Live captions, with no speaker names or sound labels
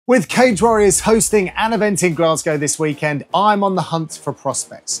With Cage Warriors hosting an event in Glasgow this weekend, I'm on the hunt for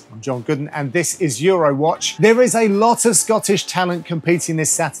prospects. I'm John Gooden and this is Eurowatch. There is a lot of Scottish talent competing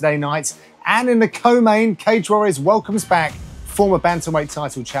this Saturday night, and in the co-main, Cage Warriors welcomes back former bantamweight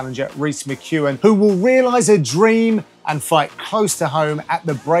title challenger Rhys McEwen, who will realise a dream and fight close to home at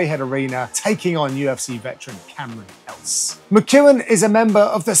the Braehead Arena, taking on UFC veteran Cameron Else. McEwen is a member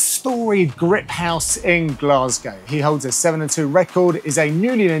of the storied Grip House in Glasgow. He holds a 7-2 record, is a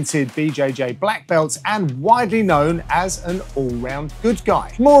newly minted BJJ black belt, and widely known as an all-round good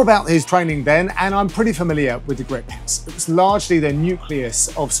guy. More about his training then, and I'm pretty familiar with the Grip House. It was largely the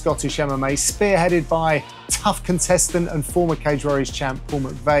nucleus of Scottish MMA, spearheaded by tough contestant and former Cage Warriors champ Paul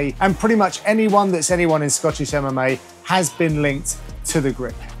McVeigh, and pretty much anyone that's anyone in Scottish MMA has been linked to the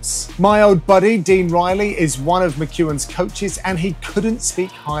Grip House. My old buddy Dean Riley is one of McEwen's coaches, and he couldn't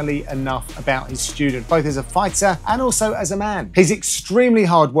speak highly enough about his student, both as a fighter and also as a man. He's extremely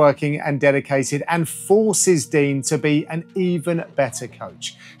hardworking and dedicated and forces Dean to be an even better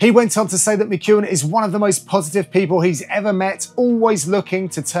coach. He went on to say that McEwen is one of the most positive people he's ever met, always looking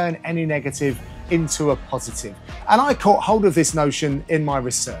to turn any negative into a positive. And I caught hold of this notion in my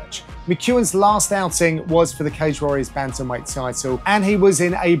research. McEwen's last outing was for the Cage Warriors bantamweight title, and he was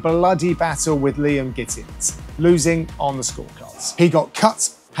in a bloody battle with Liam Gittins, losing on the scorecards. He got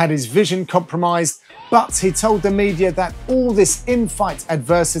cut, had his vision compromised, but he told the media that all this in-fight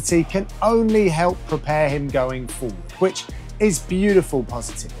adversity can only help prepare him going forward, which is beautiful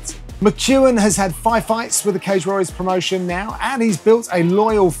positivity. McEwen has had 5 fights with the Cage Warriors promotion now, and he's built a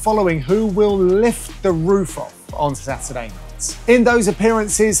loyal following who will lift the roof off on Saturday nights. In those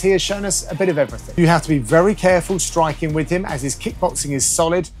appearances, he has shown us a bit of everything. You have to be very careful striking with him, as his kickboxing is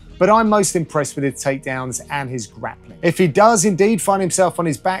solid, but I'm most impressed with his takedowns and his grappling. If he does indeed find himself on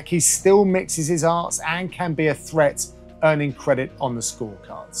his back, he still mixes his arts and can be a threat, earning credit on the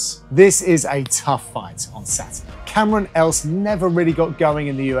scorecards. This is a tough fight on Saturday. Cameron Else never really got going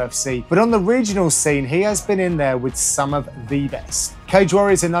in the UFC, but on the regional scene, he has been in there with some of the best. Cage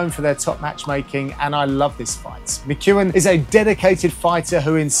Warriors are known for their top matchmaking, and I love this fight. McEwen is a dedicated fighter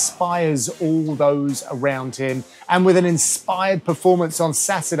who inspires all those around him, and with an inspired performance on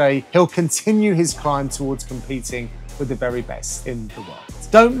Saturday, he'll continue his climb towards competing with the very best in the world.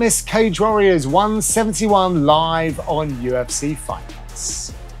 Don't miss Cage Warriors 171 live on UFC Fight Pass.